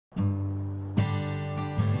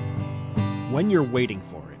When you're waiting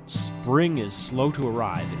for it, spring is slow to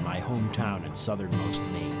arrive in my hometown in southernmost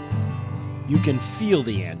Maine. You can feel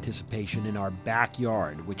the anticipation in our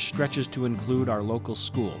backyard, which stretches to include our local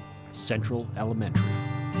school, Central Elementary.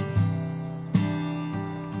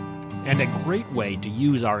 And a great way to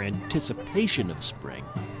use our anticipation of spring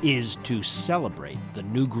is to celebrate the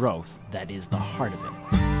new growth that is the heart of it.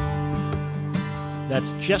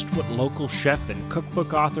 That's just what local chef and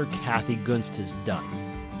cookbook author Kathy Gunst has done,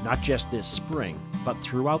 not just this spring, but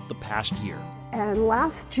throughout the past year. And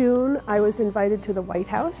last June, I was invited to the White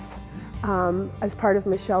House as part of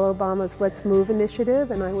Michelle Obama's Let's Move initiative,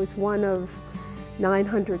 and I was one of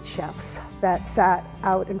 900 chefs that sat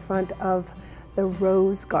out in front of the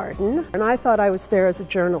Rose Garden. And I thought I was there as a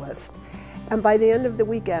journalist. And by the end of the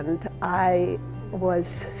weekend, I was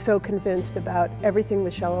so convinced about everything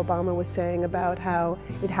Michelle Obama was saying about how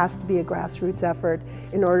it has to be a grassroots effort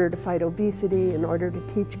in order to fight obesity, in order to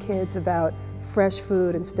teach kids about fresh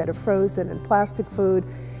food instead of frozen and plastic food.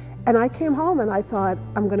 And I came home and I thought,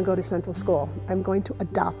 I'm going to go to Central School. I'm going to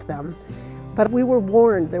adopt them. But we were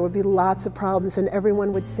warned there would be lots of problems and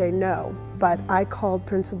everyone would say no. But I called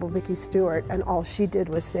Principal Vicki Stewart and all she did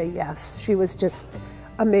was say yes. She was just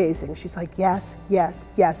amazing. She's like, yes, yes,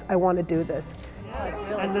 yes, I want to do this.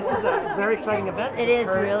 And this is a very exciting event. It is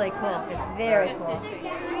really cool. It's very cool.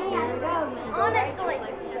 Honestly.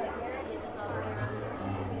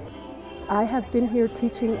 I have been here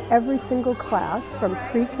teaching every single class from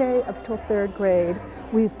pre-K up till 3rd grade.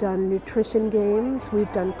 We've done nutrition games,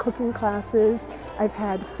 we've done cooking classes. I've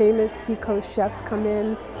had famous seacoast chefs come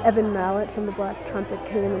in. Evan Mallett from the Black Trumpet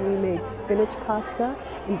came and we made spinach pasta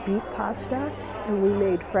and beet pasta, and we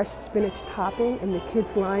made fresh spinach topping, and the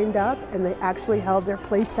kids lined up and they actually held their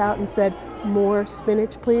plates out and said, "More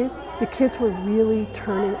spinach, please." The kids were really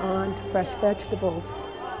turning on to fresh vegetables.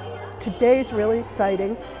 Today's really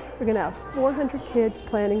exciting. We're going to have 400 kids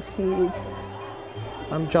planting seeds.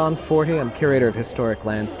 I'm John Forti. I'm curator of historic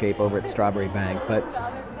landscape over at Strawberry Banke, but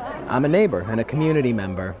I'm a neighbor and a community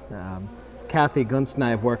member. Kathy Gunst and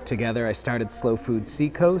I have worked together. I started Slow Food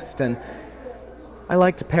Seacoast, and I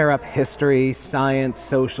like to pair up history, science,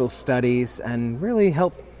 social studies, and really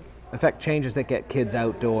help affect changes that get kids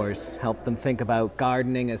outdoors, help them think about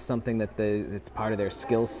gardening as something that's part of their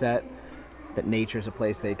skill set, that nature's a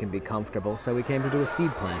place they can be comfortable. So we came to do a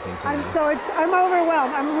seed planting today. I'm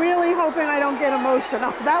overwhelmed. I'm really hoping I don't get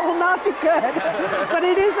emotional. That will not be good. But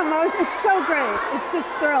it is emotional. It's so great. It's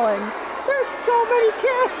just thrilling. There's so many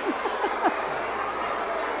kids.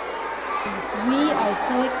 We are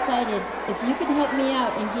so excited. If you could help me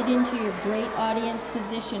out and get into your great audience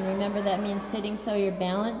position, remember that means sitting so you're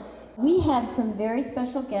balanced. We have some very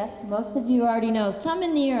special guests. Most of you already know. Thumb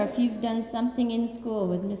in the air if you've done something in school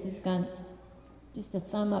with Mrs. Gunst. Just a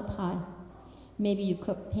thumb up high. Maybe you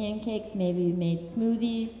cooked pancakes, maybe you made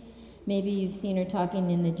smoothies, maybe you've seen her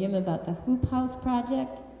talking in the gym about the Hoop House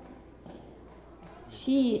project.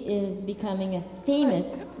 She is becoming a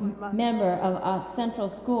famous member of Central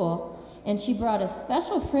School, and she brought a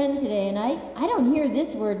special friend today, and I don't hear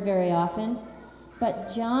this word very often,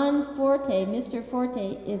 but John Forti, Mr.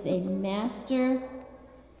 Forti, is a master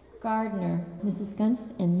gardener. Mrs.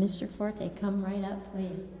 Gunst and Mr. Forti, come right up,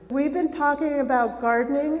 please. We've been talking about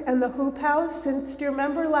gardening and the Hoop House since, do you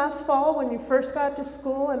remember last fall when you first got to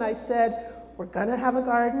school and I said, we're gonna have a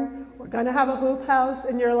garden, we're gonna have a Hoop House,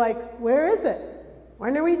 and you're like, where is it?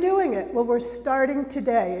 When are we doing it? Well, we're starting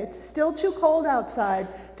today. It's still too cold outside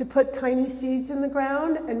to put tiny seeds in the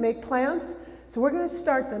ground and make plants, so we're gonna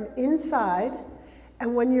start them inside,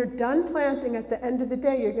 and when you're done planting at the end of the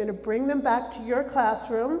day, you're gonna bring them back to your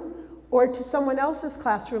classroom or to someone else's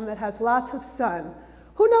classroom that has lots of sun.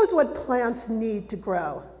 Who knows what plants need to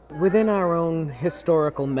grow? Within our own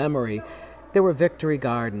historical memory, there were victory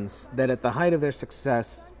gardens that at the height of their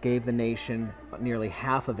success gave the nation nearly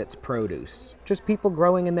half of its produce. Just people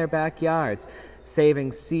growing in their backyards,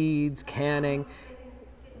 saving seeds, canning.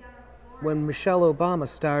 When Michelle Obama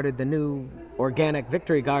started the new organic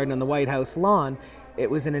victory garden on the White House lawn,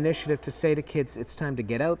 it was an initiative to say to kids, it's time to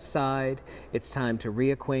get outside, it's time to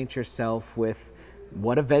reacquaint yourself with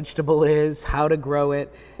what a vegetable is, how to grow it.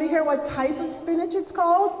 You hear what type of spinach it's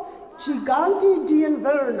called? Gigante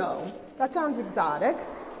d'inverno. That sounds exotic.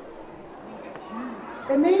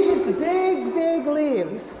 It means it's big, big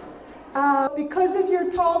leaves. Because of your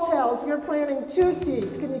tall tales, you're planting 2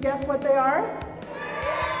 seeds. Can you guess what they are?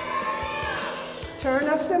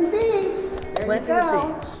 Turnips and beets. Planting the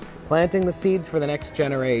seeds. Planting the seeds for the next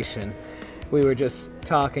generation. We were just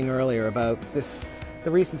talking earlier about the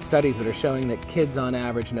recent studies that are showing that kids on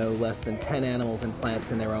average know less than 10 animals and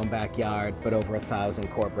plants in their own backyard, but over 1,000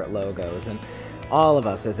 corporate logos. And All of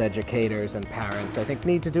us as educators and parents, I think,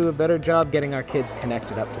 need to do a better job getting our kids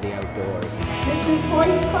connected up to the outdoors. Mrs.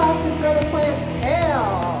 Hoyt's class is going to plant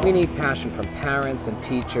kale. We need passion from parents and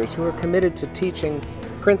teachers who are committed to teaching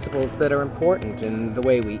principles that are important in the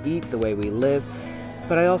way we eat, the way we live,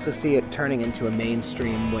 but I also see it turning into a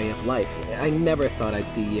mainstream way of life. I never thought I'd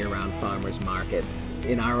see year-round farmers markets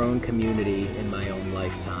in our own community in my own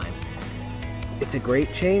lifetime. It's a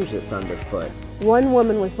great change that's underfoot. One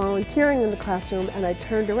woman was volunteering in the classroom and I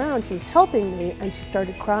turned around, she was helping me, and she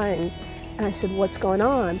started crying. And I said, "What's going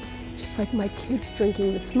on?" She's like, "My kid's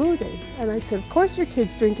drinking the smoothie." And I said, "Of course your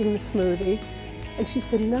kid's drinking the smoothie." And she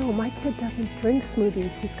said, "No, my kid doesn't drink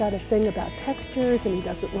smoothies. He's got a thing about textures and he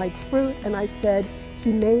doesn't like fruit." And I said,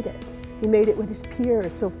 "He made it. He made it with his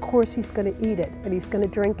peers, so of course he's going to eat it and he's going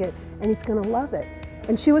to drink it and he's going to love it."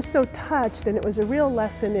 And she was so touched, and it was a real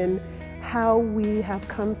lesson in how we have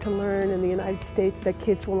come to learn in the United States that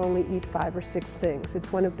kids will only eat 5 or 6 things.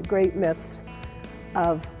 It's one of the great myths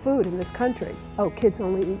of food in this country. Oh, kids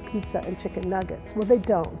only eat pizza and chicken nuggets. Well, they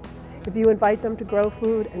don't. If you invite them to grow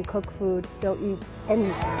food and cook food, they'll eat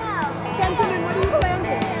anything. Benjamin, what are you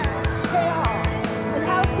planting? Kale. And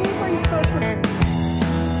how deep are you supposed to